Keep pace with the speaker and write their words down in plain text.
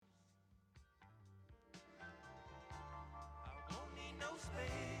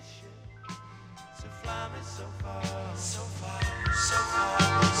So far, so far, so far,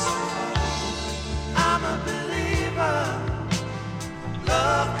 so far. I'm a believer.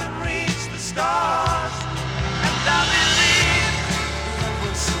 Love can reach the stars, and I believe love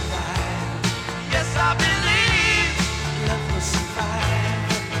will survive. Yes, I believe love will survive.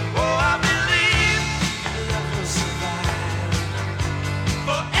 Oh, I believe love will survive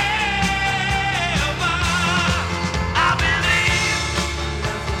forever. I believe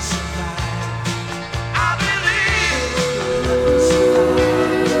love will survive. I believe love will survive.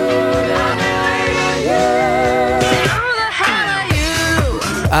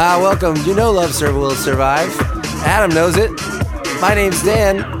 Welcome. You know Love will survive. Adam knows it. My name's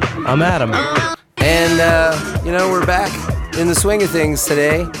Dan. I'm Adam. And, we're back in the swing of things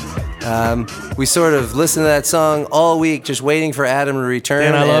today. We sort of listened to that song all week, just waiting for Adam to return.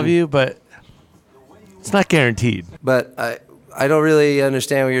 Dan, I love you, but it's not guaranteed. But I don't really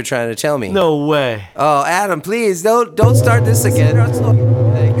understand what you're trying to tell me. No way. Oh, Adam, please, don't start this again.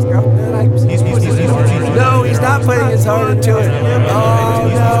 No, he's not putting his heart into it. Oh,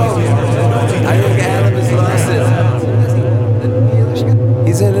 no. I think Adam has lost it.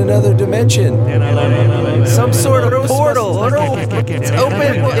 He's in another dimension. Some sort of portal. It's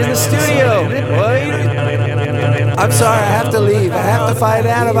open in the studio. I'm sorry, I have to leave. I have to find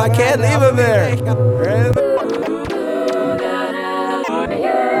Adam. I can't leave him there.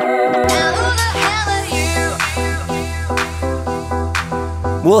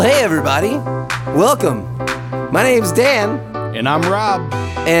 Well, hey, everybody. Welcome. My name's Dan. And I'm Rob.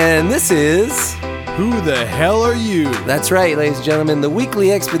 And this is... Who the hell are you? That's right, ladies and gentlemen. The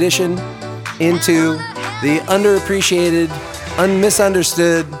weekly expedition into the underappreciated,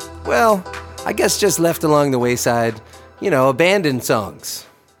 misunderstood, well, I guess just left along the wayside, abandoned songs.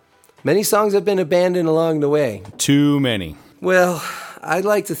 Many songs have been abandoned along the way. Too many. Well, I'd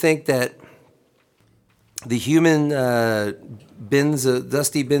like to think that the human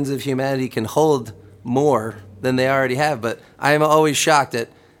dusty bins of humanity can hold more than they already have, but I'm always shocked at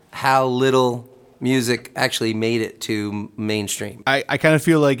how little music actually made it to mainstream. I kind of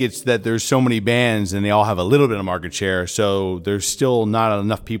feel like it's that there's so many bands and they all have a little bit of market share, so there's still not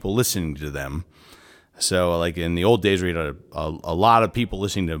enough people listening to them. So like in the old days where you had a lot of people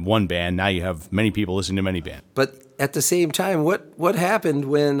listening to one band, now you have many people listening to many bands. But at the same time, what happened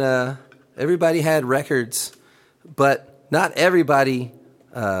when everybody had records, but not everybody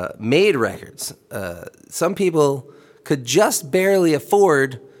made records? Some people could just barely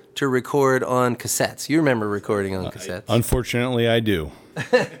afford to record on cassettes. You remember recording on cassettes? Unfortunately, I do.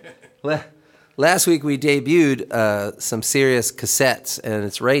 Last week we debuted some serious cassettes, and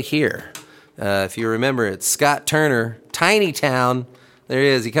it's right here. If you remember, it's Scott Turner, Tiny Town. There he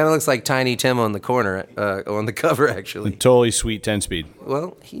is. He kind of looks like Tiny Tim on the corner, on the cover, actually. Totally sweet 10-speed.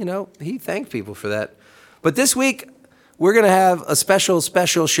 Well, he thanked people for that. But this week, we're going to have a special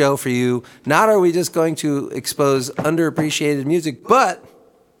show for you. Not are we just going to expose underappreciated music, but...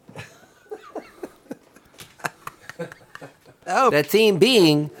 that theme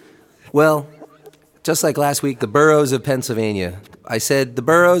being, well, just like last week, the boroughs of Pennsylvania. I said the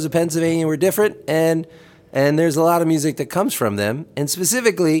boroughs of Pennsylvania were different, and there's a lot of music that comes from them. And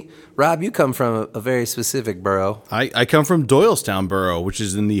specifically, Rob, you come from a very specific borough. I come from Doylestown Borough, which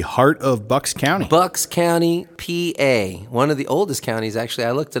is in the heart of Bucks County. Bucks County, PA. One of the oldest counties, actually.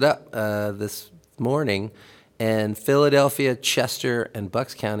 I looked it up this morning. And Philadelphia, Chester, and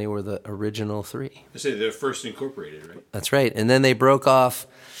Bucks County were the original three. I say they're first incorporated, right? That's right. And then they broke off,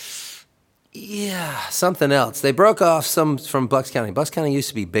 something else. They broke off some from Bucks County. Bucks County used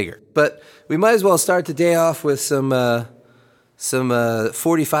to be bigger. But we might as well start the day off with some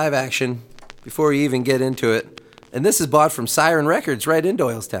 45 action before we even get into it. And this is bought from Siren Records right in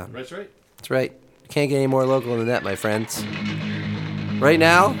Doylestown. That's right. That's right. You can't get any more local than that, my friends. Right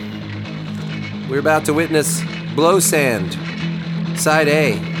now, we're about to witness Blow Sand, Side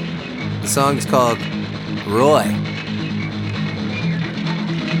A. The song is called Roy.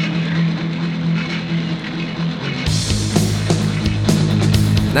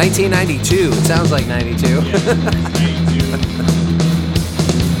 $1992. It sounds like 92. Yeah, 92.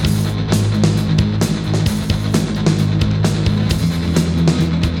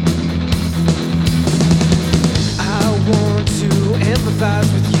 I want to empathize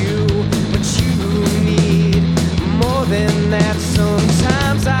with you, but you need more than that.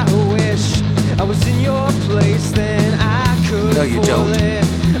 Sometimes I wish I was in your place, then I could No, you don't. fully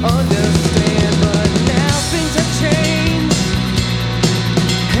understand. But now things have changed,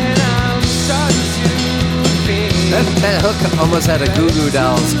 and I'm starting to feel. That hook almost had a Goo Goo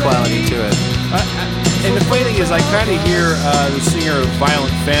Dolls quality to it. And the funny thing is, I kind of hear the singer of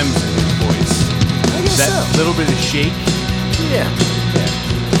Violent Femmes in his voice. that little bit of shake. Yeah.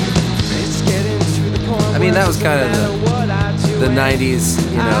 I mean, that was kind of the 90s,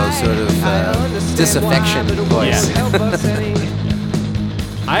 sort of disaffection voice.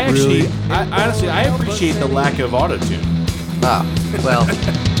 I honestly appreciate the lack of auto-tune. Ah, well,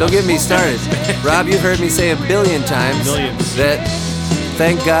 don't get me started. Rob, you've heard me say a billion times that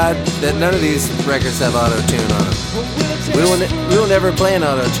thank God that none of these records have auto-tune on them. We will never play an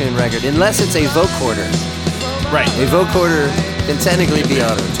auto-tune record unless it's a vocoder. Right. A vocoder can technically be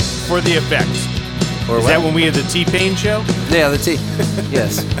auto-tune. For the effect. Is that when we have the T-Pain show? Yeah, the T.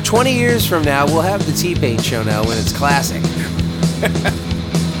 Yes. 20 years from now, we'll have the T-Pain show now when it's classic.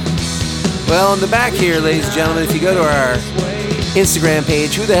 Well, in the back here, ladies and gentlemen, if you go to our Instagram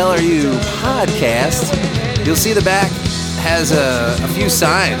page, Who the Hell Are You podcast, you'll see the back has a few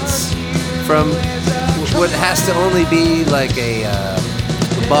signs from what has to only be like a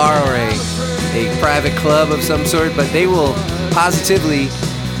bar or a private club of some sort, but they will positively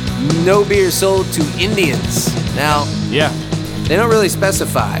no beer sold to Indians. Now, they don't really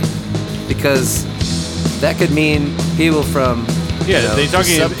specify because that could mean people from are they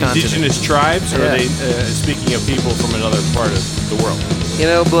talking indigenous tribes, or are they speaking of people from another part of the world?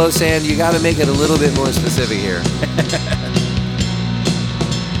 Blow Sand, you got to make it a little bit more specific here.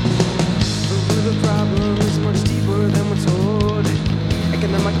 The problem is much deeper than we're told.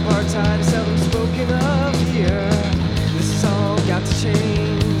 Economic apartheid is seldom spoken of here. This has all got to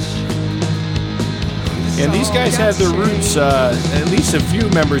change. And these guys have their roots, at least a few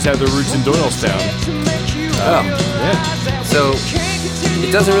members have their roots in Doylestown. Oh, yeah. So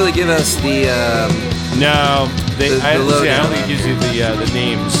it doesn't really give us the no. I don't logo. think it gives you the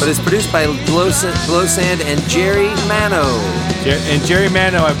names. But it's produced by Blow Sand and Jerry Mano. And Jerry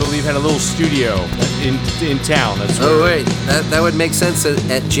Mano, I believe, had a little studio in town. That's oh wait, that would make sense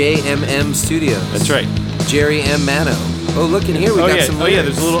at JMM Studios. That's right. Jerry M. Mano. Oh, look in here, we got some lyrics.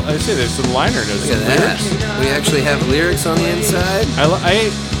 There's a little. I say there's some liner notes. Look at that. We actually have lyrics on the inside.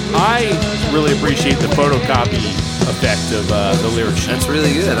 I really appreciate the photocopy effect of the lyrics. That's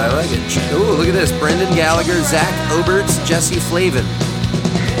really good. I like it. Oh, look at this. Brendan Gallagher, Zach Oberts, Jesse Flavin.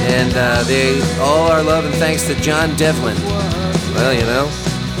 And they all are love and thanks to John Devlin. Well,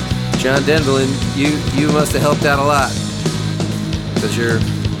 John Devlin, you must have helped out a lot. Because you're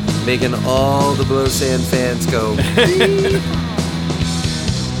making all the Blow Sand fans go.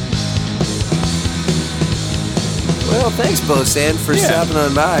 Well, thanks, Blow Sand, for stopping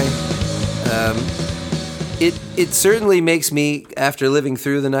on by. It certainly makes me, after living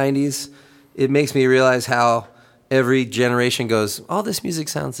through the 90s, it makes me realize how every generation goes, all this music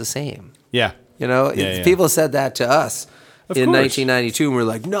sounds the same. Yeah. People said that to us in 1992, and we're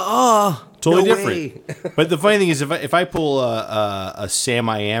like, no, totally no different. But the funny thing is, if I pull a Sam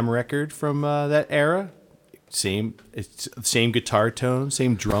I Am record from that era, same guitar tone,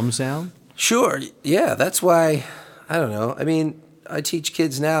 same drum sound. Sure, yeah, that's why, I don't know. I mean, I teach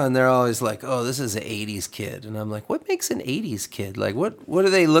kids now, and they're always like, oh, this is an 80s kid. And I'm like, what makes an 80s kid? Like, what are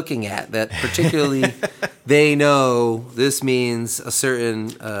they looking at that particularly they know this means a certain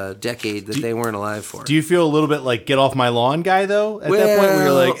decade that they weren't alive for? Do you feel a little bit like Get Off My Lawn guy, though? At that point where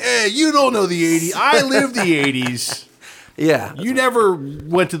you're like, hey, you don't know the 80s. I lived the 80s. Yeah. You never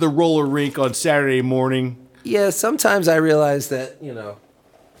went to the roller rink on Saturday morning. Yeah, sometimes I realize that,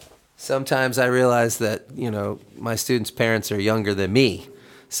 my students' parents are younger than me,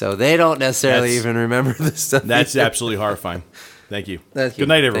 so they don't necessarily even remember this stuff. That's absolutely horrifying. Thank you. Good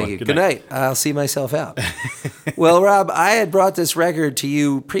night, everyone. Good night. I'll see myself out. Well, Rob, I had brought this record to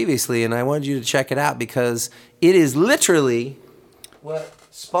you previously, and I wanted you to check it out because it is literally what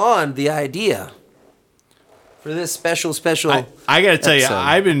spawned the idea for this special. I got to tell you,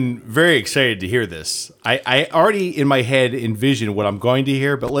 I've been very excited to hear this. I already in my head envision what I'm going to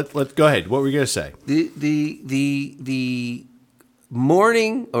hear, but let's go ahead. What were you going to say? The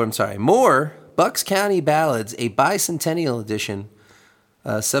More Bucks County Ballads, a bicentennial edition,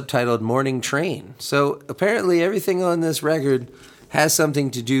 subtitled Morning Train. So apparently everything on this record has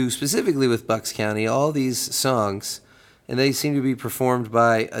something to do specifically with Bucks County. All these songs, and they seem to be performed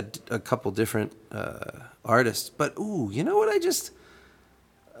by a couple different artists. But you know what? I just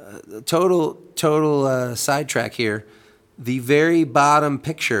total sidetrack here. The very bottom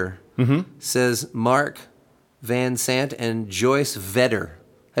picture says Mark Van Sant and Joyce Vedder.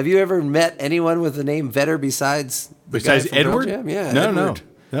 Have you ever met anyone with the name Vedder besides Edward? Yeah,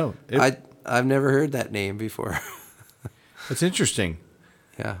 No. I've never heard that name before. That's interesting.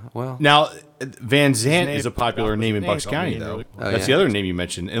 Yeah, well. Now, Van Zant is a popular name in Bucks County, though. That's the other name you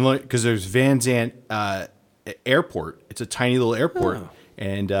mentioned. And because there's Van Zant Airport. It's a tiny little airport.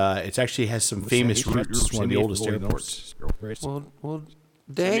 and it actually has some famous roots. It's one of the oldest airports. Well,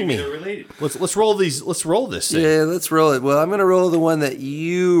 dang me. Let's roll these. Let's roll this thing. Yeah, let's roll it. Well, I'm going to roll the one that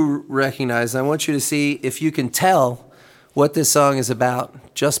you recognize. I want you to see if you can tell what this song is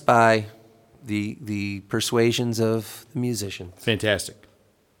about just by the persuasions of the musician. Fantastic.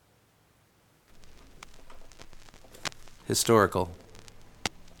 Historical.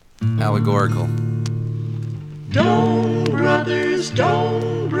 Allegorical. Stone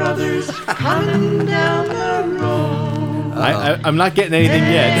brothers, coming down the road. I'm not getting anything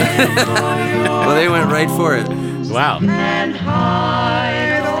yet. Well, they went right for it. Wow. And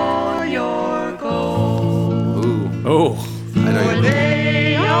hide all your gold. Ooh. Oh. I know For you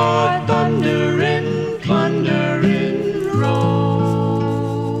they are thundering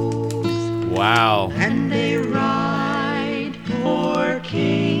roads. Wow. And they ride for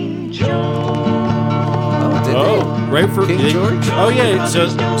King George. Did Oh, right for King George? Oh yeah. So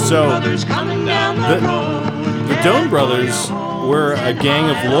Brothers coming down the road. the Doan Brothers were a gang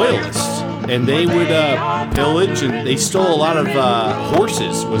of loyalists, and they would pillage, and they stole a lot of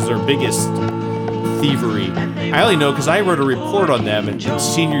horses. Was their biggest thievery. I only know because I wrote a report on them in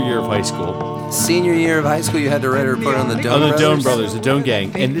senior year of high school. Senior year of high school, you had to write a report on the Doan On the Brothers? Doan Brothers, the Doan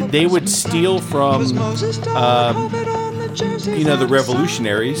Gang, and they would steal from, the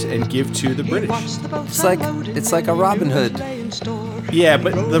revolutionaries and give to the British. It's like a Robin Hood. Yeah,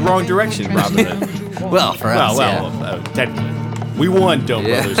 but the wrong direction, Robin Hood. Well, for us, technically, we won, Doan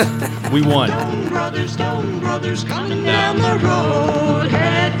Brothers. We won. Stone brothers coming down the road.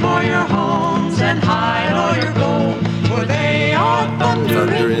 Head for your homes and hide all your gold. For they are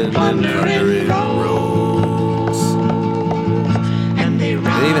thundering roads. And they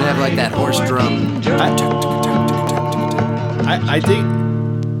They even have like that horse drum. I think.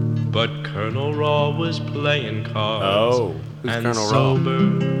 But Colonel Raw was playing cards. Oh. Who's and Colonel Raw?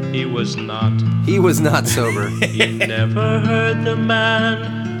 sober he was not. He was not sober. He never heard the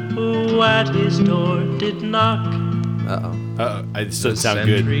man who at his door did knock. Uh-oh. It doesn't The sound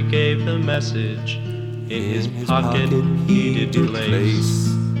good. sentry gave the message in his pocket he did place.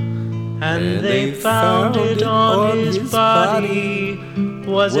 And they found it on his body.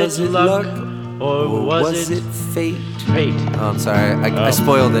 Was it luck or was it fate? fate? Oh, I'm sorry. I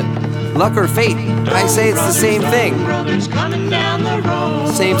spoiled it. Luck or fate? I say it's the same thing. brothers coming down the road.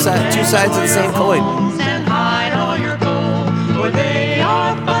 Same side, two sides of the same coin. And hide all your gold. For they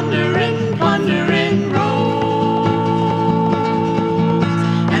are thundering roads.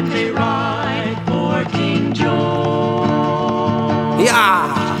 And they ride for King George.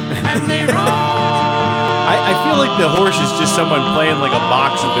 Yeah. And they ride. I feel like the horse is just someone playing like a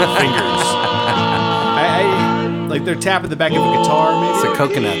box with their fingers. Like they're tapping the back of a guitar, maybe. It's the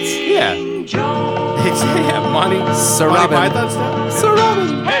coconuts. Yeah. Yeah, Monty. Sir Monty Robin. Python stuff. Sir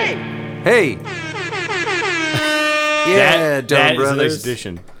Robin. Hey! Hey. Yeah, that Doan is a nice Brothers.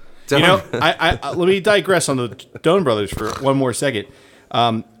 addition. Doan- You know, I let me digress on the Doan Brothers for one more second.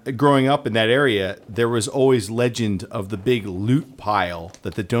 Growing up in that area, there was always legend of the big loot pile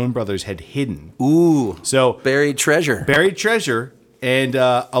that the Doan Brothers had hidden. Ooh. So Buried treasure. buried treasure, and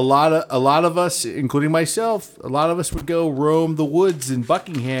a lot of us, including myself, a lot of us would go roam the woods in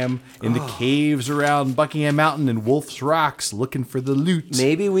Buckingham, in the caves around Buckingham Mountain and Wolf's Rocks, looking for the loot.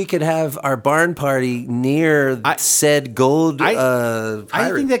 Maybe we could have our barn party near said gold I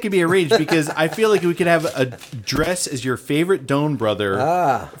pirate. think that could be arranged because I feel like we could have a dress as your favorite Doan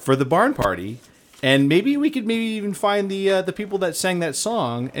brother for the barn party, and maybe we could even find the people that sang that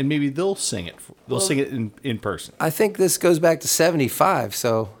song, and maybe they'll sing it. They'll sing it in person. I think this goes back to 75,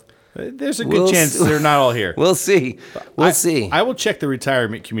 so There's a good We'll chance see. they're not all here. we'll see. We'll see. I will check the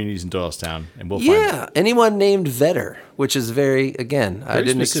retirement communities in Doylestown, and we'll find Yeah, anyone named Vetter, which is I didn't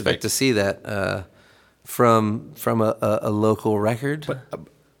specific. expect to see that from a local record.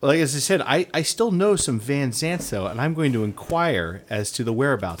 Like as I said, I still know some Van Zants though, and I'm going to inquire as to the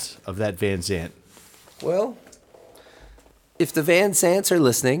whereabouts of that Van Zant. Well, if the Van Zants are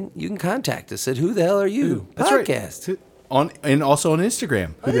listening, you can contact us at Who the Hell Are You That's right. podcast. And also on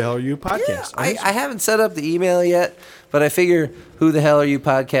Instagram. Who the hell are you podcast? Yeah, I haven't set up the email yet, but I figure Who the Hell Are You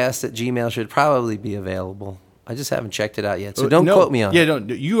podcast at Gmail should probably be available. I just haven't checked it out yet, so don't quote me on Yeah, it. don't.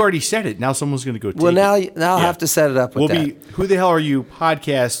 You already said it. Now someone's going to go take Well, now it. I'll have to set it up with We'll that. be Who the hell are you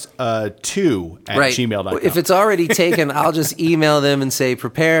podcast 2 at gmail.com. If it's already taken, I'll just email them and say,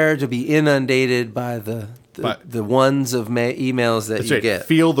 prepare to be inundated by the ones of emails that That's you right. get.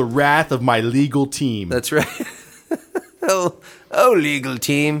 Feel the wrath of my legal team. That's right. oh, legal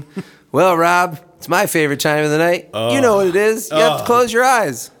team. Well, Rob, it's my favorite time of the night. You know what it is. You have to close your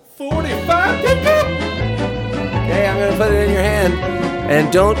eyes. 45. Okay, I'm going to put it in your hand.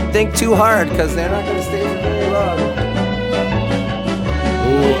 And don't think too hard, because they're not going to stay there very long.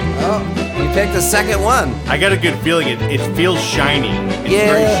 Oh, you picked the second one. I got a good feeling. It feels shiny. It's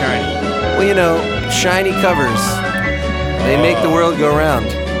very shiny. Well, you know, shiny covers. They make the world go round.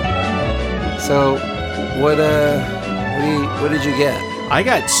 So, what did you get? I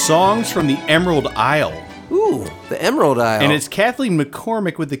got Songs from the Emerald Isle. Ooh, the Emerald Isle. And it's Kathleen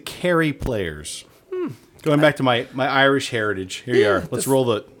McCormick with the Carey Players. Going back to my Irish heritage. Here you are. Let's roll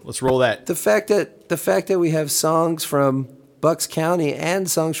that. The fact that we have songs from Bucks County and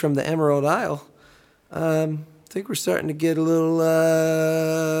songs from the Emerald Isle, I think we're starting to get a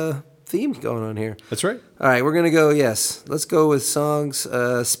little theme going on here. That's right. All right, we're gonna go. Yes, let's go with songs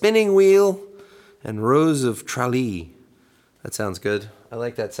 "Spinning Wheel" and "Rose of Tralee." That sounds good. I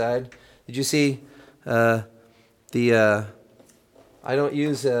like that side. Did you see I don't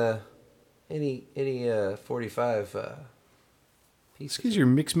use any 45 pieces. Excuse your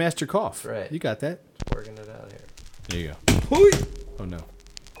Mixmaster cough. Right. You got that. Working it out here. There you go. Oh no.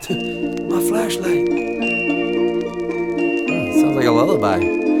 My flashlight. Sounds like a lullaby.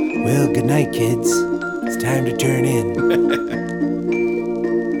 Well, good night, kids. It's time to turn in.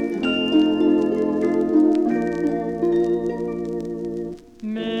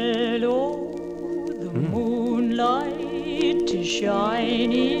 To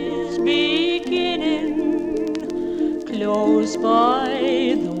shine is beginning. Close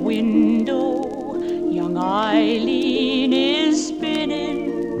by the window, young Eileen is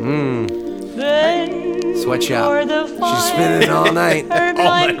spinning. Then Sweatshop. the She's spinning all night. Her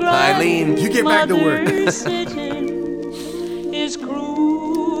blind Eileen, you get back to work. grandmother sitting is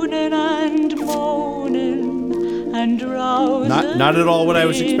crooning and moaning and drowsing. Not at all what I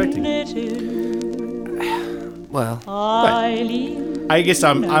was expecting. well, Eileen, I guess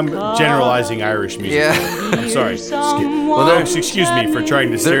I'm generalizing Irish music. yeah. I'm sorry. Well, Excuse me for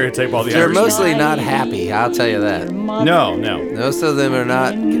trying to stereotype all the They're Irish mostly not happy, I'll tell you that. No. Most of them are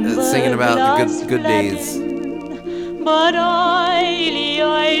not singing about the good days. But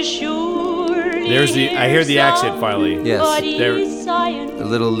I surely I hear the accent finally. Yes. There. A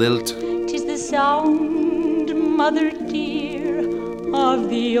little lilt. Tis the sound, mother dear, of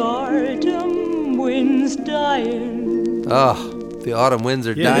the autumn winds dying. Oh, the autumn winds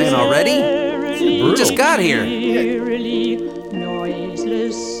are Yeah, dying already? Verily, We just got here. Eerily,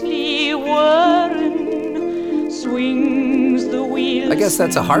 noiselessly whirring, swings the wheel. I guess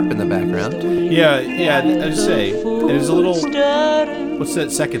that's a harp in the background. Yeah. I'd say there's a little. What's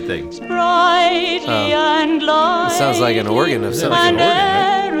that second thing? Brightly and light. It sounds like an organ of some like an sort.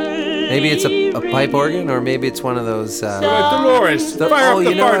 organ, right? Maybe it's a pipe organ, or maybe it's one of those. Dolores, fire up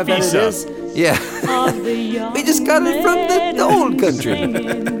the I bet it Farfisa. is. Yeah. We just got it from the old country.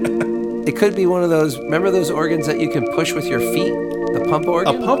 It could be one of those. Remember those organs that you can push with your feet? The pump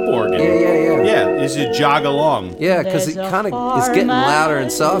organ? A pump organ. Yeah. Yeah, is it jog along? Yeah, because it kind of is getting louder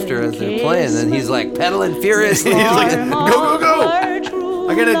and softer as they're playing, and he's like pedaling furiously. He's like, go!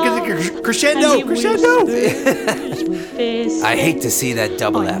 I gotta get a crescendo. I hate to see that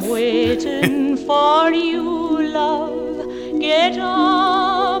double F. I'm waiting for you, love. Get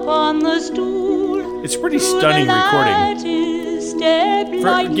up on the stool. It's pretty stunning recording.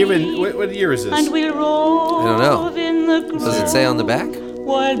 Given what year is this? And we'll roll I don't know. in the Does it say on the back?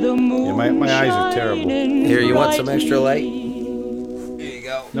 while the moon my eyes are terrible. Here, you want some extra light?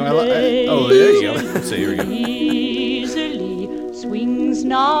 No, oh, there you go. Let's see, here we go. Easily swings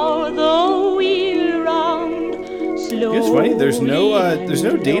now the wheel round. Slow. It's funny. There's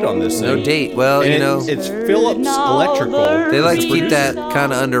no date on this thing. No date. Well, And you know, it's Philips Electrical. they like to keep that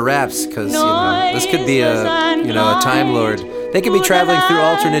kind of under wraps because, this could be a Time Lord. They could be traveling through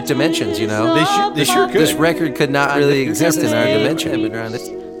alternate dimensions, They sure could. This record could not really exist in our dimension.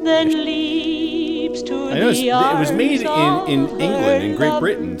 Then leaps to I know the it was made arms in of England, in her Great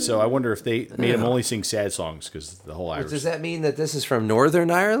Britain, so I wonder if they made him only sing sad songs because the whole Irish. Does that mean that this is from Northern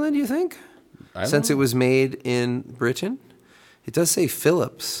Ireland, you think? I don't Since know. it was made in Britain? It does say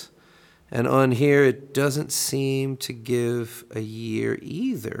Phillips. And on here, it doesn't seem to give a year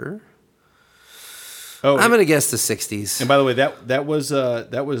either. Oh, I'm going to guess the 60s. and by the way, that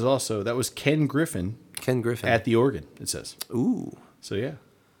was Ken Griffin Ken Griffin. at the organ. It says. Ooh. So yeah.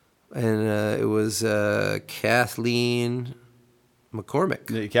 And it was Kathleen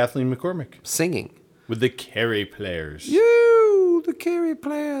McCormick Kathleen McCormick singing. with the Carey Players. You, the Carey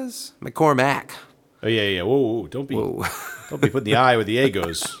Players. McCormack. Oh yeah. Whoa. Don't be putting the I where the A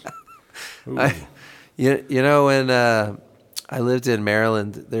goes. Ooh. When I lived in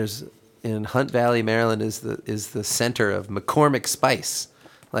Maryland, in Hunt Valley, Maryland is the center of McCormick Spice.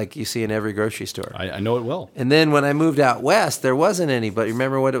 like you see in every grocery store. I know it well. And then when I moved out west, there wasn't any. But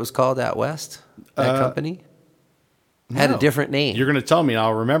remember what it was called out west? That company had a No. different name. You're going to tell me, and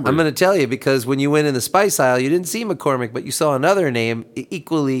I'll remember. I'm going to tell you because when you went in the spice aisle, you didn't see McCormick, but you saw another name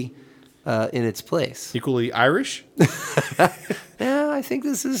equally in its place. Equally Irish? No, I think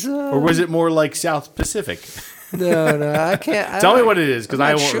this is. Or was it more like South Pacific? No, I can't. Tell me what it is, because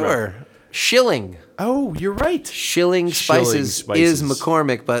I I'm won't sure. remember. Schilling. Oh, you're right. Schilling Spices Spices. is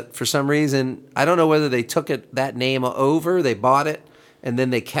McCormick, but for some reason, I don't know whether they took that name over, they bought it, and then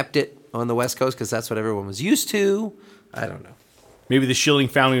they kept it on the West Coast because that's what everyone was used to. I don't know. Maybe the Schilling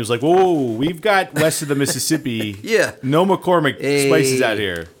family was like, whoa, we've got west of the Mississippi. Yeah. No McCormick spices out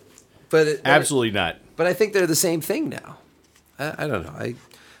here. But Absolutely not. But I think they're the same thing now. I don't know.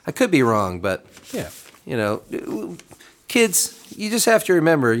 I could be wrong, but Yeah. you know, kids, you just have to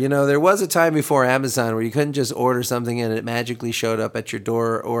remember, you know, there was a time before Amazon where you couldn't just order something and it magically showed up at your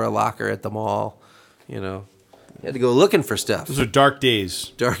door or a locker at the mall. You know, you had to go looking for stuff. Those are dark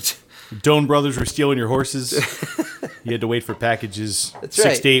days. Dark. Doan brothers were stealing your horses. You had to wait for packages That's 6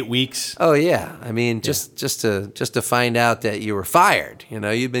 right. to 8 weeks. Oh yeah, I mean, just to find out that you were fired. You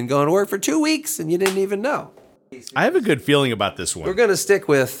know, you'd been going to work for 2 weeks and you didn't even know. I have a good feeling about this one. We're going to stick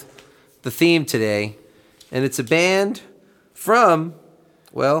with the theme today, and it's a band from,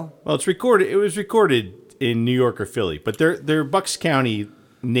 well, Well, it was recorded in New York or Philly, but they're Bucks County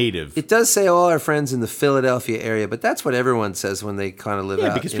native. it does say all our friends in the Philadelphia area, but that's what everyone says when they kind of live out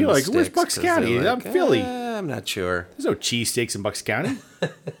Yeah, because in people are the like, "Where's sticks," Bucks 'cause County? they're I'm Philly. I'm not sure. There's no cheesesteaks in Bucks County.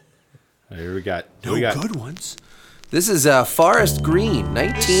 Here we got. ones. This is Forest Green,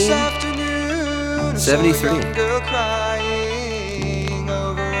 1973. Girl crying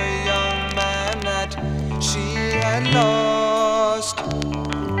over a young man that she had lost.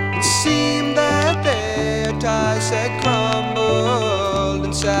 It seemed that their ties had crumbled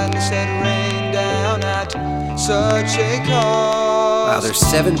and sadness had rained down at such a cost. Wow, there's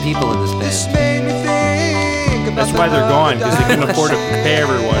 7 people in this This band. made me think about That's why they're the gone, love because they couldn't that afford to pay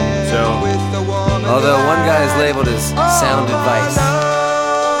everyone. So with the woman Although one that guy is labeled as sound advice.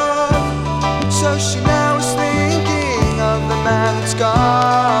 So she now is thinking of the man that's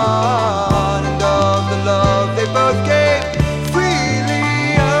gone and of the love they both gave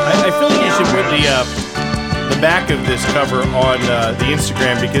freely. I feel like you should put the back of this cover on the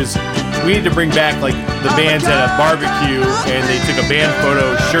Instagram, because we need to bring back like the bands at a barbecue and they took a band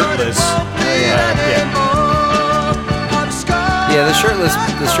photo shirtless. Yeah. Yeah, the shirtless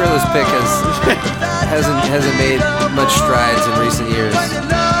pic hasn't made much strides in recent years.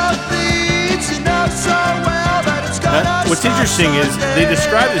 What's interesting is they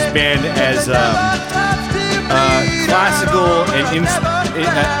describe this band as classical and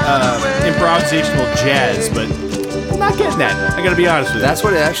improvisational jazz, but I'm not getting that. I gotta be honest with you. That's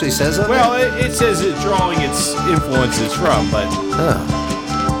what it actually says on Well, it says it's drawing its influences from, but there? Huh.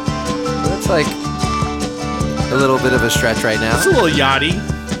 That's like a little bit of a stretch right now. it's a little yachty.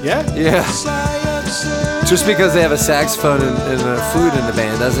 Yeah? Yeah. Just because they have a saxophone and flute in the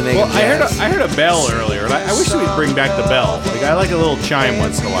band doesn't make Well, it jazz. I heard a bell earlier, and I wish we'd bring back the bell. Like, I like a little chime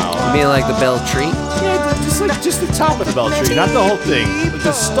once in a while. You mean like the bell tree? Yeah, just the top of the bell tree, not the whole thing. Like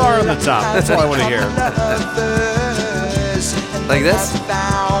the star on the top. That's all I want to hear. Like this?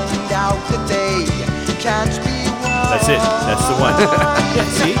 That's it. That's the one. Yeah,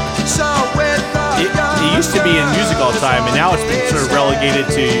 see? It used to be in music all the time, and now it's been sort of relegated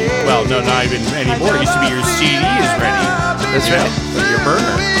to, well, no, not even anymore. It used to be your CD is ready. That's right. Or your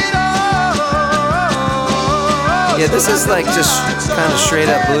burner. Yeah, this is like just kind of straight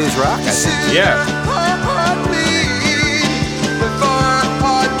up blues rock, I think. Yeah.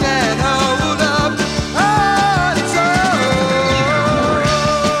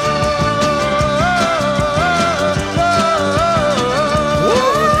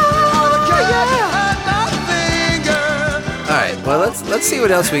 Well, let's see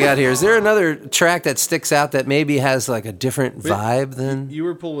what else we got here. Is there another track that sticks out that maybe has like a different vibe than You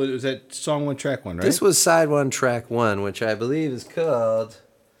were pulling, was that song 1, track 1, right? this? Was side 1, track 1, which I believe is called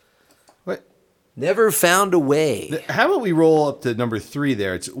What? "Never Found a Way." How about we roll up to number 3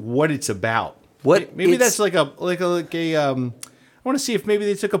 there? It's what it's about. What Maybe it's- that's like a I want to see if maybe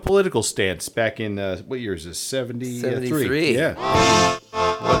they took a political stance back in what year is this? 73. Yeah.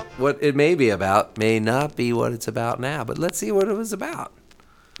 What it may be about may not be what it's about now, but let's see what it was about.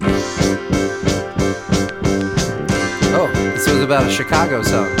 Oh, this was about a Chicago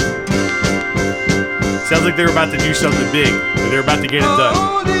song. Sounds like they're about to do something big. Or they're about to get it done.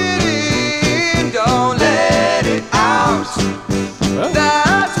 Hold it in, don't let it out. Well,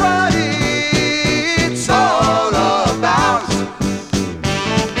 That's what it's all about.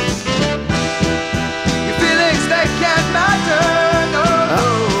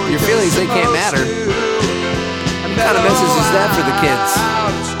 How's that for the kids?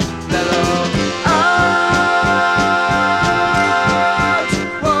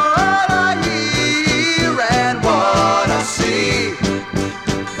 What I hear and what I see,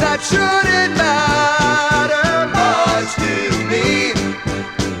 that shouldn't matter much to me.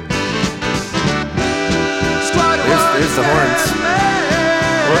 There's the horns.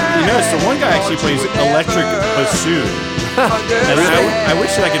 Well, you notice the one guy actually plays electric bassoon. And I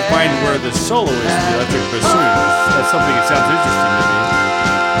wish that I could find where the solo is for the electric bassoon. That's something that sounds interesting to me.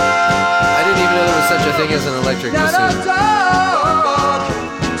 I didn't even know there was such a thing as an electric bassoon.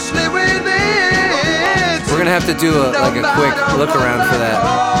 We're gonna have to do a quick look around for that.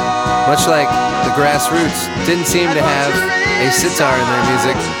 Much like the Grassroots didn't seem to have a sitar in their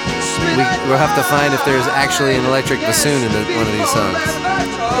music, we'll have to find if there's actually an electric bassoon in one of these songs.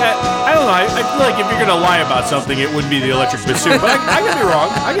 Yeah, I don't know. I feel like if you're going to lie about something, it wouldn't be the electric bassoon. But I could be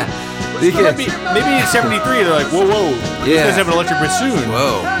wrong. Maybe in 73, they're like, whoa, these guys have an electric bassoon.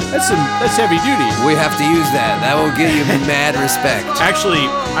 Whoa. That's heavy duty. We have to use that. That will give you mad respect. Actually,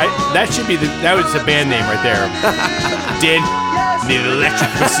 that should be that was a band name right there. Dan the electric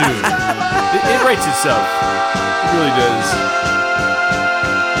bassoon. It writes itself. It really does.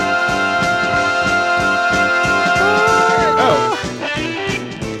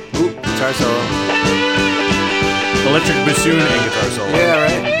 Guitar solo. Electric bassoon and guitar solo. Yeah,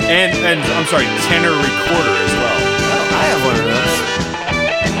 right. And I'm sorry, tenor recorder as well. Oh, I have one of those.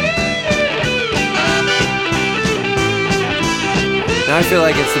 Now I feel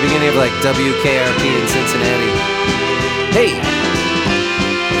like it's the beginning of like WKRP in Cincinnati. Hey!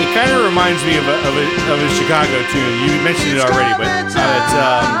 It kind of reminds me of a Chicago tune. You mentioned it already, but it's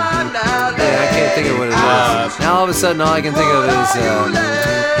I can't think of what it is. Now all of a sudden all I can think of is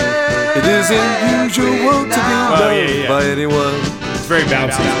it isn't usual to be loved by anyone. It's very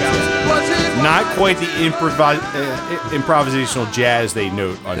bouncy. Not quite the improvisational jazz they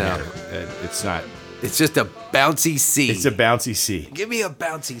note on here. It's not. It's just a bouncy C. It's a bouncy C. Give me a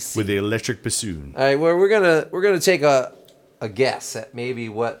bouncy C. With the electric bassoon. All right, well, we're gonna take a guess at maybe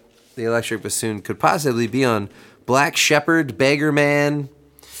what the electric bassoon could possibly be on. Black Shepherd, Beggar Man,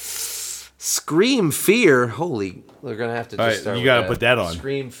 Scream Fear. Holy, we're gonna have to just start. You gotta put that on.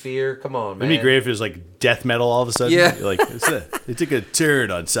 Scream Fear. Come on, man. It'd be great if it was like death metal all of a sudden. Yeah. Like it took a turn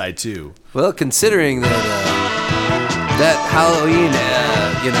on side 2. Well, considering that that Halloween,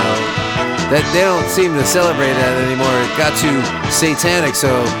 that they don't seem to celebrate that anymore. It got too satanic,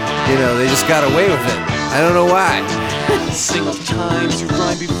 so they just got away with it. I don't know why. Sing of times you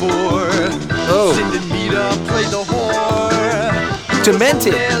rhymed before. Oh. Sinned and meet up, played the whore.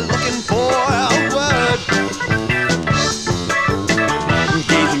 Demented. They're looking for a word.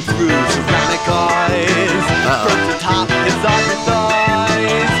 Gazing through ceramic eyes. From the top, his ugly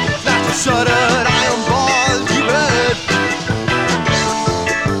thighs. Smash a shuttered iron bars, you heard.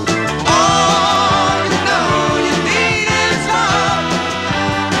 All you know you need is love.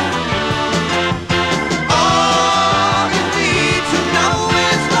 All you need to know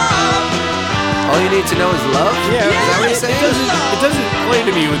is love. All you need to know is love? Yeah, Is that what you're saying? it doesn't play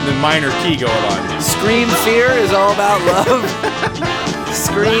to me with the minor key going on. Scream Fear is all about love.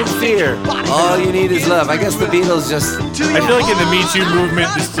 Scream Fear. All you need is love. I guess the Beatles just... I feel like in the Me Too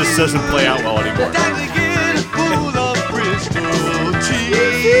movement, this just doesn't play out well anymore.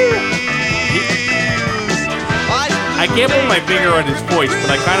 I can't put my finger on his voice,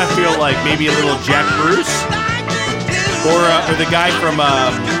 but I kind of feel like maybe a little Jack Bruce, or the guy from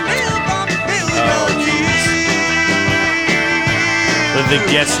the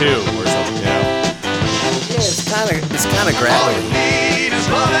Guess Who or something. Yeah, it's kind of gravelly.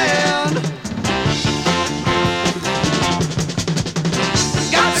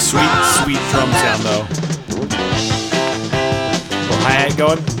 Sweet drum sound though. Little hi-hat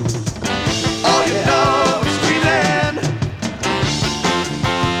going. All you know is feeling.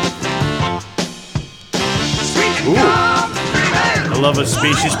 Ooh. I love a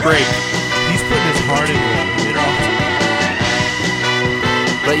spacious break. He's putting his heart into it.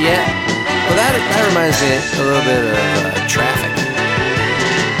 But yeah, well that reminds me a little bit of Traffic.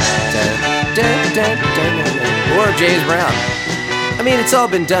 Or James Brown. I mean, it's all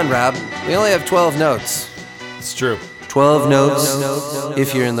been done, Rob. We only have 12 notes. It's true. 12 notes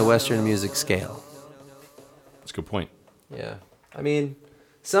if you're in the Western music scale. That's a good point. Yeah. I mean,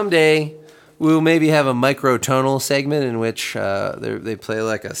 someday we'll maybe have a microtonal segment in which they play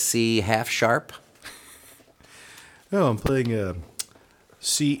like a C half sharp. Oh, I'm playing a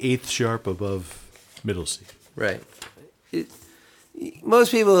C eighth sharp above middle C. Right.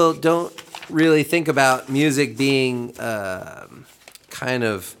 Most people don't really think about music being kind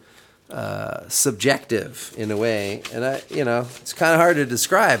of subjective in a way, and it's kind of hard to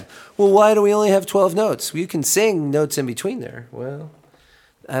describe. Well, why do we only have 12 notes? You can sing notes in between there. Well,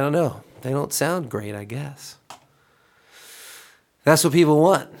 I don't know. They don't sound great, I guess. That's what people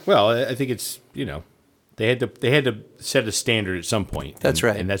want. Well, I think it's they had to set a standard at some point. That's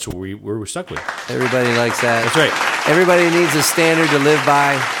right, and that's what we're stuck with. Everybody likes that. That's right. Everybody needs a standard to live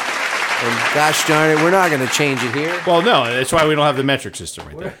by, and gosh darn it, we're not going to change it here. Well, no, that's why we don't have the metric system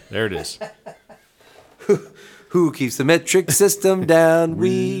right there. There it is. Who keeps the metric system down?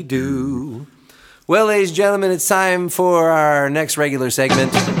 We do. Well, ladies and gentlemen, it's time for our next regular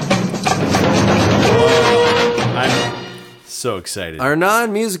segment. I'm so excited. Our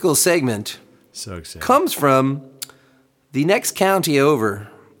non-musical segment So excited. comes from the next county over,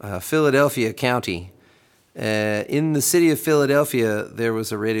 Philadelphia County. In the city of Philadelphia, there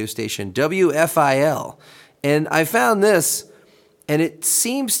was a radio station, WFIL. And I found this, and it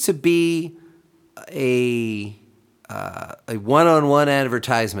seems to be a one-on-one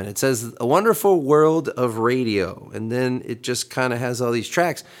advertisement. It says, "A Wonderful World of Radio." And then it just kind of has all these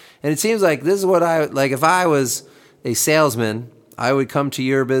tracks. And it seems like this is what I would, like if I was a salesman, I would come to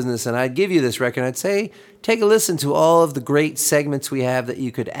your business and I'd give you this record. I'd say, take a listen to all of the great segments we have that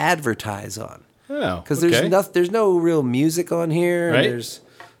you could advertise on. Oh, Because okay. there's no real music on here. Right. And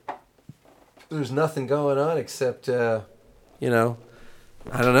there's nothing going on except, I don't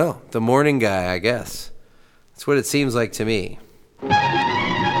know, the morning guy, I guess. That's what it seems like to me.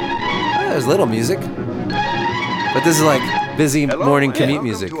 There's little music. But this is like busy morning commute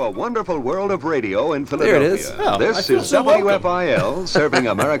music. Welcome to a wonderful world of radio in There it Philadelphia. is. Oh, I This feel is so welcome. WFIL, serving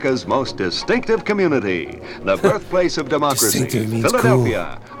America's most distinctive community, the birthplace of democracy, Distinctive means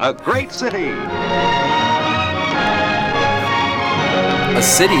Philadelphia, a great city. A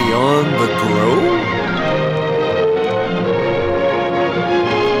city on the Grove?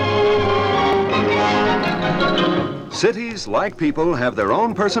 Cities, like people, have their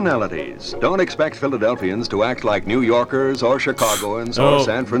own personalities. Don't expect Philadelphians to act like New Yorkers or Chicagoans or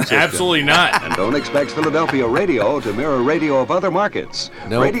San Francisco. Absolutely not. And don't expect Philadelphia radio to mirror radio of other markets.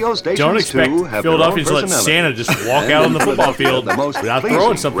 Nope. Radio stations, Don't expect too, have Philadelphians to their let own Santa personalities. just walk out on the football field The most without pleasing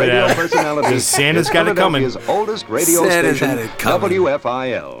throwing something radio at him. personality Because Santa's is got it coming. Philadelphia's oldest radio Santa's station, had it coming.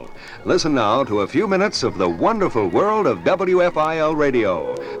 WFIL. Listen now to a few minutes of the wonderful world of WFIL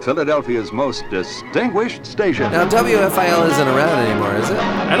radio, Philadelphia's most distinguished station. Now, WFIL isn't around anymore, is it?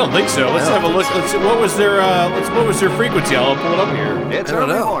 I don't think so. Let's have a look. Let's see, what was their frequency? I'll pull it up here. It's I don't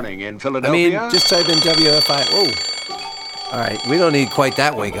early know. morning in I Philadelphia. mean, just type in WFI. Whoa. All right, we don't need quite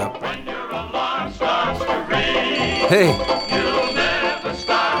that wake up. Hey.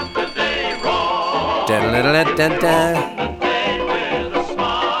 Da-da-da-da-da-da.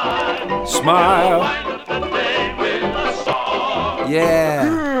 Smile. Yeah.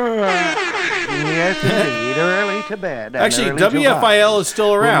 Yes, indeed. Early to bed. and Actually, early to WFIL rise. is still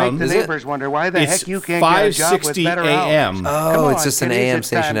Will around. make the Is it? neighbors wonder why the It's heck you can't get a job with 5:60 better a.m. hours. Oh, Come it's on, just an kiddies, AM it's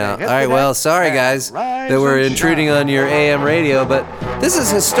station time to now. hit All right, the well, deck sorry and guys rise that we're and intruding shine. on your AM radio, but this is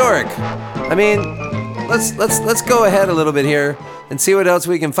historic. I mean, let's go ahead a little bit here and see what else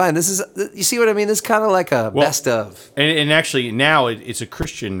we can find. This is, you see what I mean? This is kind of like a best of. And actually, now it's a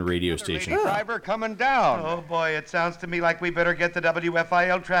Christian radio station. Driver coming down. Oh boy, it sounds to me like we better get the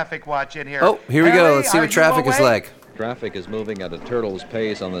WFIL traffic watch in here. Oh, here we go. Harry, Let's see are what you traffic is awake? like. Traffic is moving at a turtle's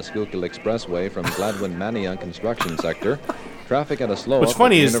pace on the Schuylkill Expressway from Gladwin-Manayunk construction sector. Traffic at a slow. What's up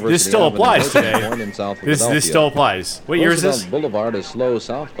funny at is this University still Avenue applies Ocean today. Point in South This Philadelphia. still applies. What year is this? Roosevelt Boulevard is slow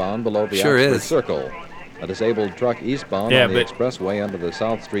southbound below the Sure Oxford is. Circle. A disabled truck eastbound Yeah, on the but- expressway under the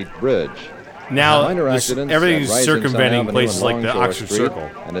South Street Bridge. Now Minor this- accidents everything's at Rising Sun circumventing Avenue places and like the Longshore Oxford Street Circle.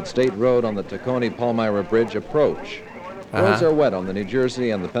 and at State Road on the Tacony-Palmyra Bridge approach. Roads are wet on the New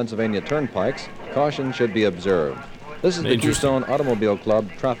Jersey and the Pennsylvania turnpikes. Caution should be observed. This is the Interesting. Keystone Automobile Club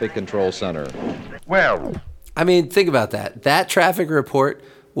Traffic Control Center. Well, I mean, think about that. That traffic report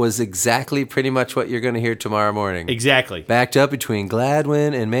was exactly pretty much what you're going to hear tomorrow morning. Exactly. Backed up between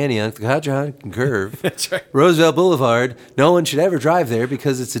Gladwin and Manayunk, the Hodgkin Curve. That's right. Roosevelt Boulevard. No one should ever drive there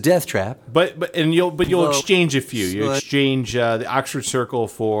because it's a death trap. But you'll Well, exchange a few. You slut. exchange the Oxford Circle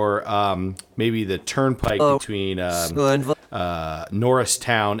for maybe the turnpike Oh. between Slut.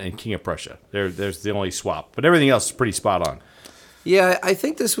 Norristown and King of Prussia. There's the only swap. But everything else is pretty spot on. Yeah, I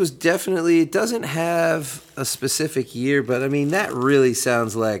think this was definitely, it doesn't have a specific year, but I mean, that really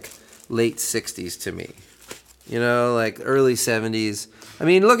sounds like late 60s to me. You know, like early 70s. I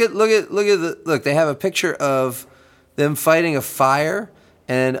mean, look, they have a picture of them fighting a fire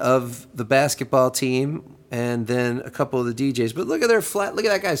and of the basketball team and then a couple of the DJs. But look at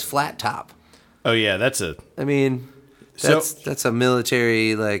that guy's flat top. Oh yeah, that's a I mean, That's a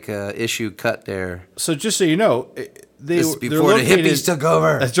military issue cut there. So just so you know, This is before the hippies took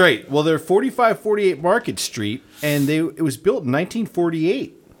over. That's right. Well, they're 4548 Market Street, and it was built in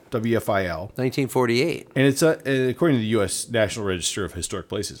 1948. WFIL. 1948. And it's according to the U.S. National Register of Historic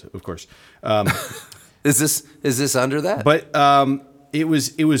Places, of course. Is this under that? But it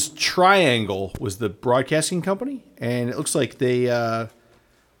was Triangle was the broadcasting company, and it looks like they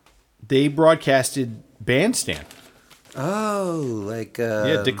broadcasted Bandstand. Oh,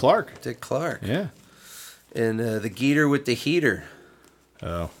 Dick Clark. Dick Clark. Yeah. And the Geeter with the heater.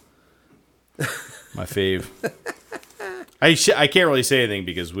 Oh, my fave. I can't really say anything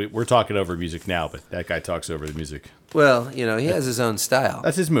because we're talking over music now, but that guy talks over the music. Well, he has his own style.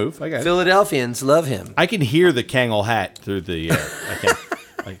 That's his move. I got it. Philadelphians love him. I can hear the Kangol hat through the air.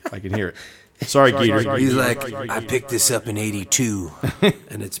 I can hear it. Sorry, Geeter. He's like, I picked this up in '82,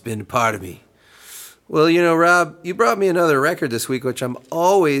 and it's been a part of me. Well, Rob, you brought me another record this week, which I'm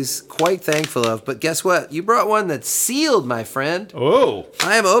always quite thankful of. But guess what? You brought one that's sealed, my friend. Oh.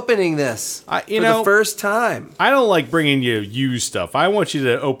 I am opening this for the first time. I don't like bringing you used stuff. I want you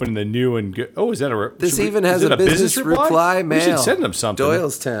to open the new and go. Oh, is that a... This even has a business reply mail. We should send them something.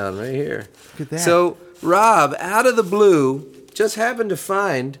 Doylestown, right here. Look at that. So, Rob, out of the blue, just happened to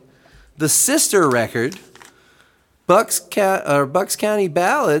find the sister record... Bucks County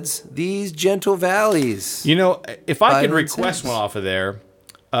Ballads, These Gentle Valleys. If I could request one off of there,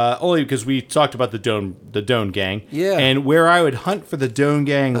 only because we talked about the Doan Gang. Yeah. And where I would hunt for the Doan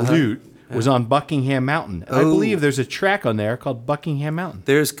Gang loot was on Buckingham Mountain. I believe there's a track on there called Buckingham Mountain.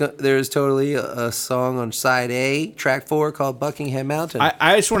 There's totally a song on side A, track 4, called Buckingham Mountain.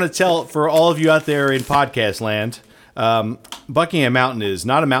 I just want to tell, for all of you out there in podcast land, Buckingham Mountain is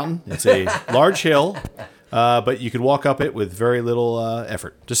not a mountain. It's a large hill. But you could walk up it with very little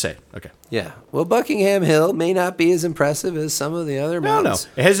effort. Just say, okay. Yeah. Well, Buckingham Hill may not be as impressive as some of the other mountains.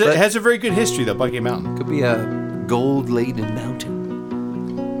 No. It has a very good history, though, Buckingham Mountain. Could be a gold-laden mountain.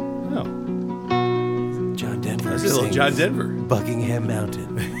 Oh. John Denver. That's a little John Denver. Buckingham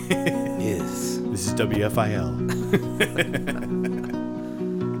Mountain is. This is WFIL.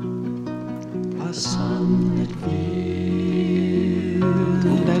 A sunlit field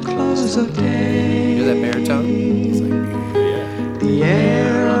at close of day. Hear that baritone? He's like, yeah. The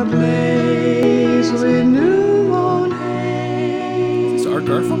air ablaze with newborn hay. Is this Art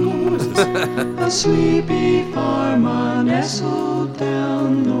Garfunkel? What is this? A sleepy farmer nestled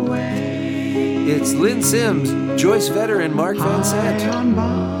down the way. It's Lynn Sims, Joyce Vedder, and Mark Van Sant. On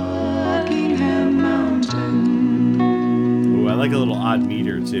Buckingham Mountain. Ooh, I like a little odd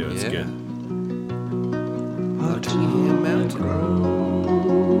meter, too. It's good. Buckingham Mountain.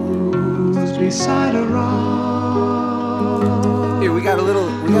 Grows beside a rock. Here, we got a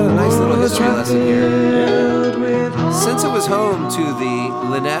nice little history lesson here. Yeah. Since it was home to the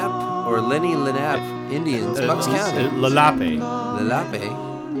Lenni Lenape Indians, Bucks County. Lenape. Lenape.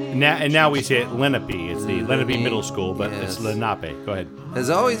 Now we say it Lenape. It's the Lenape Middle School, but it's Lenape. Go ahead. Has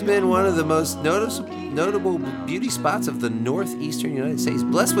always been one of the most notable beauty spots of the northeastern United States.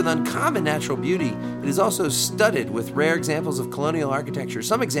 Blessed with uncommon natural beauty, it is also studded with rare examples of colonial architecture,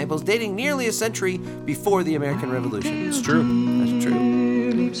 some examples dating nearly a century before the American Revolution. It's true. That's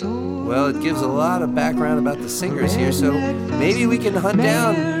true. Well, it gives a lot of background about the singers here, so maybe we can hunt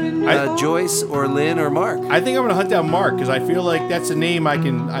down Joyce or Lynn or Mark. I think I'm going to hunt down Mark because I feel like that's a name I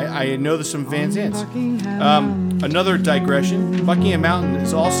know there's some Van Zants. Another digression, Buckingham Mountain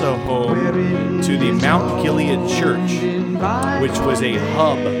is also home to the Mount Gilead Church, which was a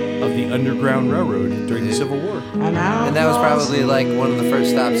hub of the Underground Railroad during the Civil War. And that was probably like one of the first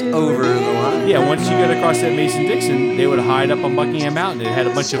stops over the line. Yeah, once you got across that Mason-Dixon, they would hide up on Buckingham Mountain. It had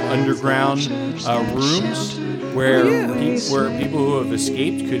a bunch of underground rooms where people who have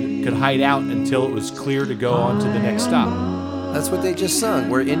escaped could hide out until it was clear to go on to the next stop. That's what they just sung,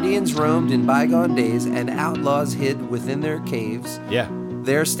 where Indians roamed in bygone days and outlaws hid within their caves. Yeah.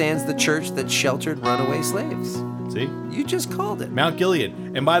 There stands the church that sheltered runaway slaves. See? You just called it. Mount Gilead.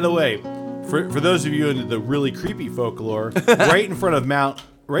 And by the way, for those of you into the really creepy folklore, right in front of Mount...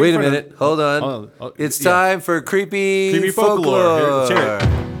 Wait a minute. Hold on. It's time for creepy folklore. Here, let's hear it.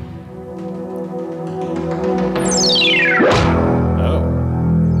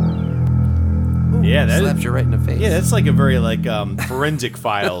 Yeah, that slapped you right in the face. Yeah, that's like a very forensic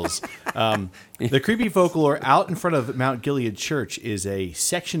files. The creepy folklore out in front of Mount Gilead Church is a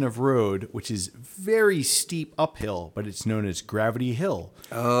section of road which is very steep uphill, but it's known as Gravity Hill.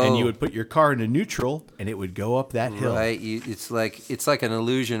 Oh. And you would put your car into neutral, and it would go up that hill. Right. It's like an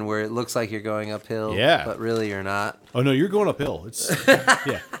illusion where it looks like you're going uphill, yeah, but really you're not. Oh no, you're going uphill. It's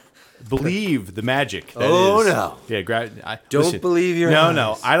yeah. believe the magic. That Oh, is. no. Yeah, Don't believe your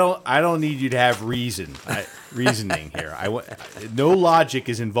No, eyes. I don't need you to have reasoning here. No logic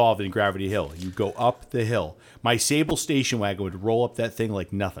is involved in Gravity Hill. You go up the hill. My Sable station wagon would roll up that thing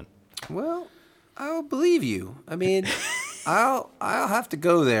like nothing. Well, I'll believe you. I mean, I'll have to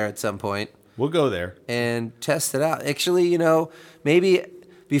go there at some point. We'll go there and test it out. Actually, maybe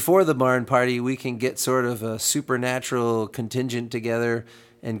before the barn party, we can get sort of a supernatural contingent together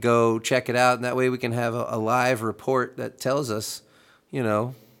and go check it out. And that way we can have a live report that tells us, do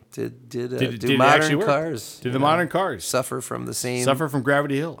modern cars, do the modern cars suffer from the same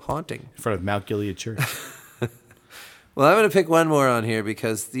Gravity Hill haunting in front of Mount Gilead Church? Well, I'm going to pick one more on here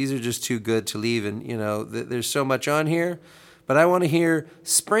because these are just too good to leave. And, there's so much on here. But I want to hear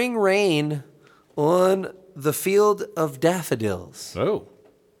Spring Rain on the Field of Daffodils. Oh.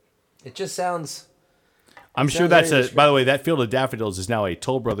 It just sounds... I'm sure that's by the way, that Field of Daffodils is now a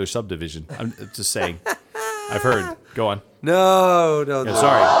Toll Brothers subdivision. I'm just saying. I've heard. Go on. No. Yeah,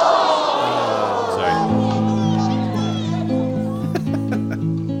 sorry. Sorry.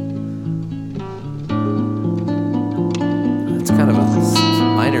 It's kind of a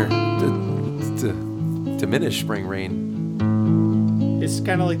minor, diminished Spring Rain. It's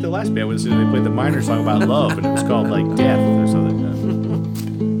kind of like the last band was they played the minor song about love, and it was called like Death or something.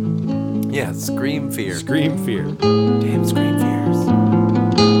 Yeah, Scream Fear. Scream Fear. Damn Scream Fears.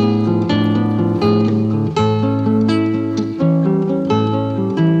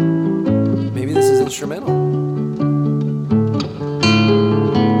 Maybe this is instrumental.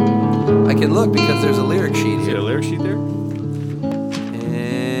 I can look because there's a lyric sheet Is here. there a lyric sheet there?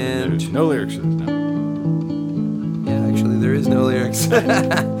 And There's no lyrics to this now. yeah, actually there is no lyrics.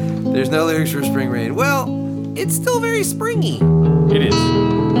 There's no lyrics for Spring Rain. Well, it's still very springy. It is.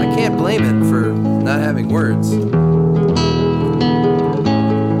 I can't blame it for not having words.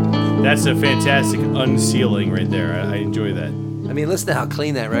 That's a fantastic unsealing right there. I enjoy that. I mean, listen to how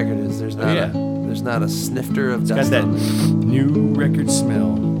clean that record is. There's not there's not a snifter of Got dust that on it. new record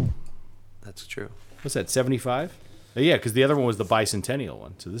smell. That's true. What's that, 75? Yeah, because the other one was the bicentennial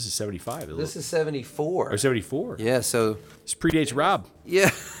one. So this is 75. This is 74. Or 74. Yeah, so... This predates Rob.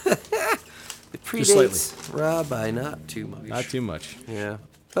 Yeah. It predates Rob by not too much. Not too much. Yeah.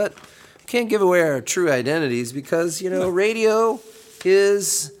 But can't give away our true identities because, radio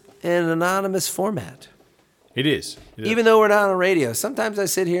is an anonymous format. It is. Even though we're not on radio. Sometimes I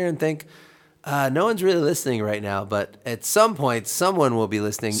sit here and think, no one's really listening right now, but at some point, someone will be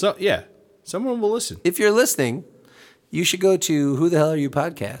listening. So, yeah, someone will listen. If you're listening, you should go to Who the Hell Are You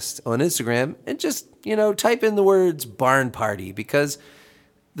Podcast on Instagram and just, type in the words barn party because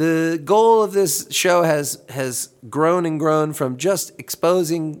the goal of this show has grown and grown from just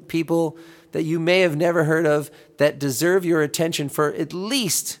exposing people that you may have never heard of that deserve your attention for at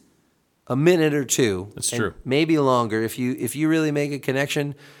least a minute or two. That's true. Maybe longer. If you really make a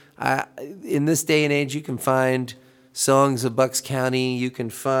connection, in this day and age, you can find songs of Bucks County. You can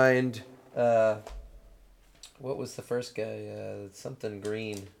find what was the first guy? Something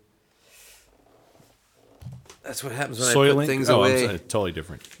Green. That's what happens when I put things away. I'm sorry, totally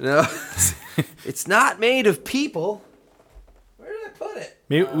different. No, it's not made of people. Where did I put it?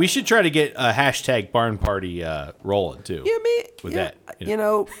 Maybe we should try to get a hashtag barn party rolling too. Yeah, with that.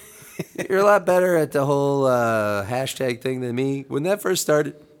 You're a lot better at the whole hashtag thing than me. When that first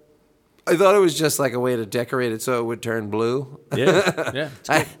started, I thought it was just like a way to decorate it so it would turn blue. Yeah.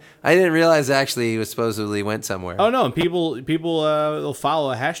 I didn't realize actually it supposedly went somewhere. Oh no, and people will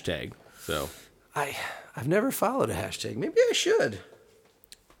follow a hashtag. So I've never followed a hashtag. Maybe I should.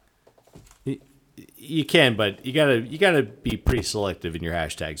 You can, but you gotta be pretty selective in your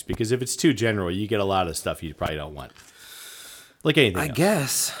hashtags because if it's too general, you get a lot of stuff you probably don't want. Like anything else.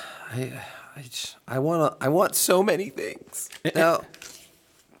 Guess I want so many things. Now,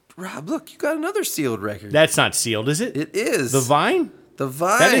 Rob, look, you got another sealed record. That's not sealed, is it? It is. The Vine? The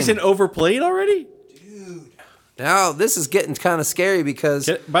Vine. That isn't overplayed already? Now, this is getting kind of scary because...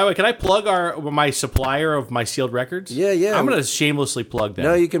 By the way, can I plug my supplier of my sealed records? Yeah. I'm going to shamelessly plug them.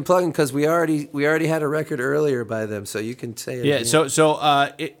 No, you can plug them because we already had a record earlier by them, so you can say it. Yeah, again. so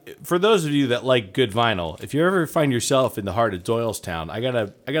for those of you that like good vinyl, if you ever find yourself in the heart of Doylestown, I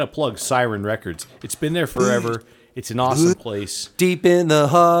gotta plug Siren Records. It's been there forever. It's an awesome place. Deep in the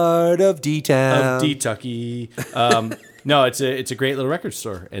heart of D-Town. Of D-Tucky. No, it's a great little record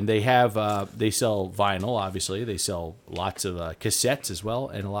store, and they sell vinyl. Obviously, they sell lots of cassettes as well,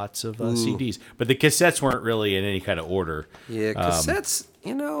 and lots of CDs. But the cassettes weren't really in any kind of order. Yeah, cassettes.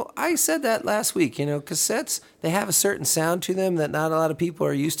 I said that last week. Cassettes, they have a certain sound to them that not a lot of people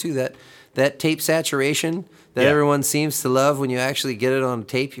are used to. that tape saturation that everyone seems to love when you actually get it on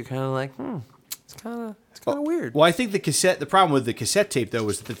tape. You're kind of like, it's kind of weird. Well, I think the problem with the cassette tape, though,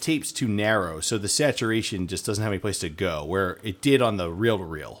 is that the tape's too narrow, so the saturation just doesn't have any place to go, where it did on the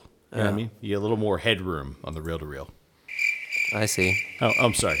reel-to-reel. You know what I mean? You get a little more headroom on the reel-to-reel. I see. Oh,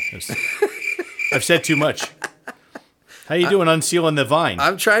 I'm sorry. I've said too much. How you doing unsealing the vine?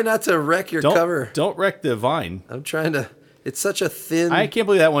 I'm trying not to wreck your cover. Don't wreck the vine. I'm trying to. It's such a thin. I can't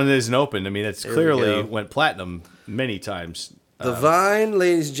believe that one isn't open. I mean, it's clearly went platinum many times. The vine,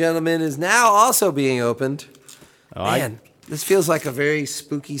 ladies and gentlemen, is now also being opened. Oh, man, this feels like a very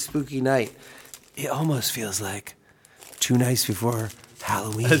spooky night. It almost feels like 2 nights before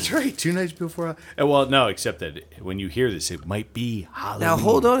Halloween. That's right, 2 nights before. Well, no, except that when you hear this, it might be Halloween. Now,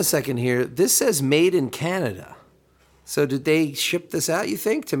 hold on a second here. This says made in Canada. So did they ship this out, you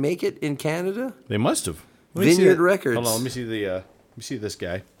think, to make it in Canada? They must have. Vineyard Records. Hold on, let me see this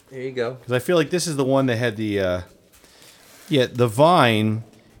guy. There you go. Because I feel like this is the one that had the vine.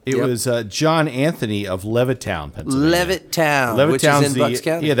 It was John Anthony of Levittown, Pennsylvania. Levittown, which is in Bucks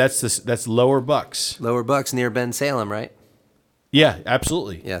County. Yeah, that's Lower Bucks. Lower Bucks near Ben Salem, right? Yeah,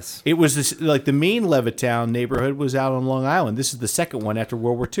 absolutely. Yes. It was like the main Levittown neighborhood was out on Long Island. This is the second one after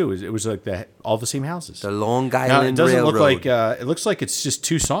World War II. It was like all the same houses. The Long Island now, it doesn't Railroad. look like it looks like it's just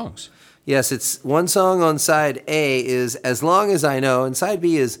 2 songs. Yes, it's one song on side A is As Long As I Know, and side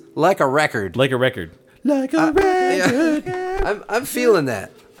B is Like a Record. Like a record. Like a record. Yeah. I'm feeling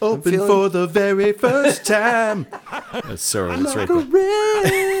that. Open for the very first time. That's right there.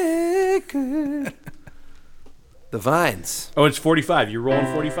 Record. The Vines. Oh, it's 45. You're rolling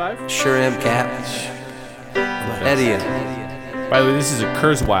 45? Sure am, Cap. I'm ahead of you. By the way, this is a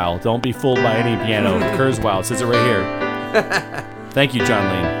Kurzweil. Don't be fooled by any piano. Kurzweil. It says it right here. Thank you, John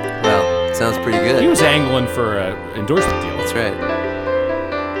Lane. Well, it sounds pretty good. He was angling for an endorsement deal. That's right.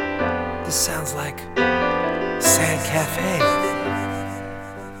 This sounds like Sad Cafe.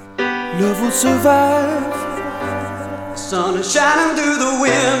 Love will survive. The sun is shining through the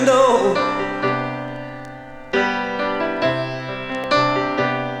window.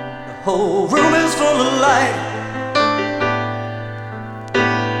 The whole room is full of light.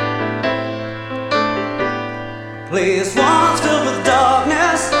 Place once filled with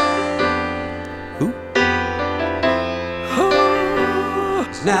darkness. Who?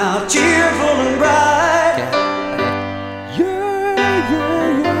 It's now cheerful and bright.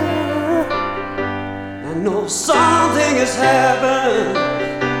 I know something has happened.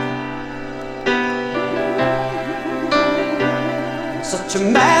 In such a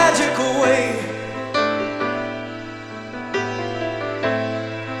magical way.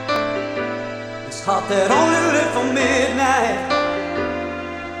 This heart that only lived for midnight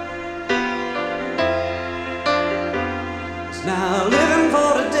is now living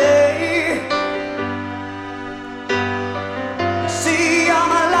for today. You see, all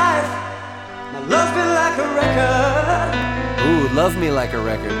my life, my love's been like a record. Ooh, love me like a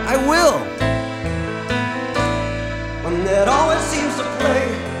record. I will. One that always seems to play.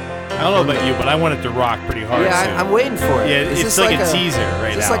 I don't know about you, but I want it to rock pretty hard. Yeah, soon. I'm waiting for it. Yeah, Is it's this like a teaser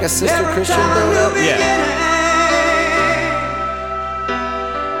right is this now. like a Sister Every Christian time build-up? we'll Yeah.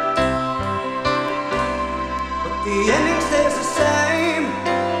 But the ending stays the same.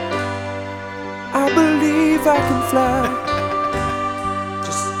 I believe I can fly.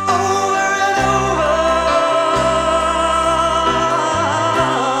 Just over and over.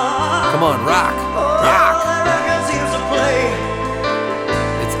 Come on, rock. Oh, that record seems to play.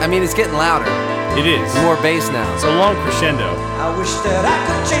 It's getting louder. It is. More bass now. It's a long crescendo. I wish that I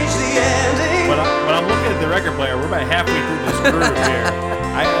could change the ending. But I'm looking at the record player. We're about halfway through this groove here.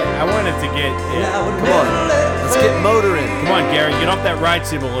 I wanted to get. And I would Come on. never let it Let's get fade. motoring. Come on, Gary, get off that ride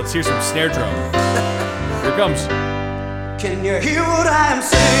cymbal. Let's hear some snare drum. Here it comes. Can you hear what I am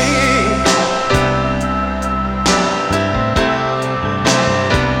saying?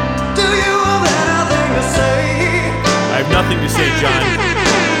 Do you have anything to say? I have nothing to say, John.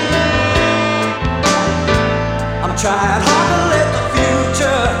 I'm trying hard to let the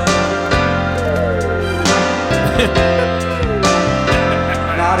future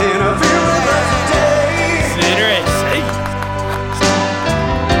not interfere with us today. Consider it. Hey.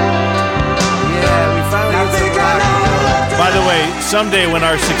 Yeah, we finally I hit think some I rock. know what to By the way, someday when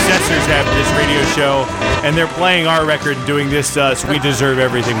our successors have this radio show and they're playing our record and doing this to us, we deserve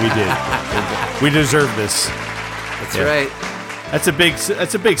everything we did. We deserve this. That's right. That's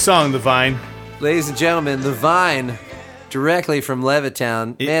a big song, The Vine. Ladies and gentlemen, The Vine, directly from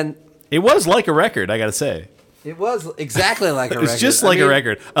Levittown. Man, It was like a record, I gotta say. it was exactly like a record. It's just like a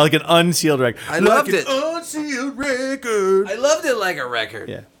record, like an unsealed record. I loved like it. An unsealed record. I loved it like a record.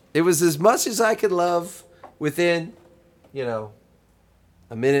 Yeah. It was as much as I could love within, a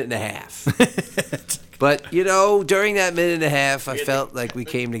minute and a half. But, during that minute and a half, I felt like we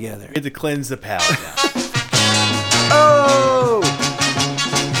came together. We had to cleanse the palate now. Oh!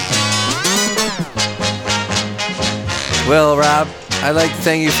 Well, Rob, I'd like to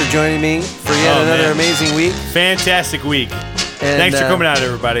thank you for joining me for yet another amazing week. Fantastic week. And, thanks for coming out,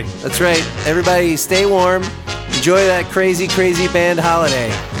 everybody. That's right. Everybody stay warm. Enjoy that crazy, crazy band holiday.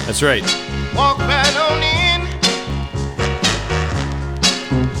 That's right. Walk right on in.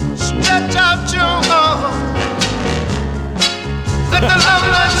 Stretch out your arms. Let the love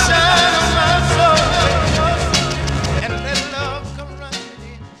light shine on my soul. And let love come running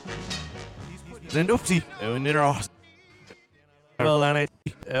in. Zendopsi. Well, and I,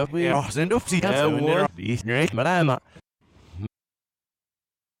 we are Zendopsi.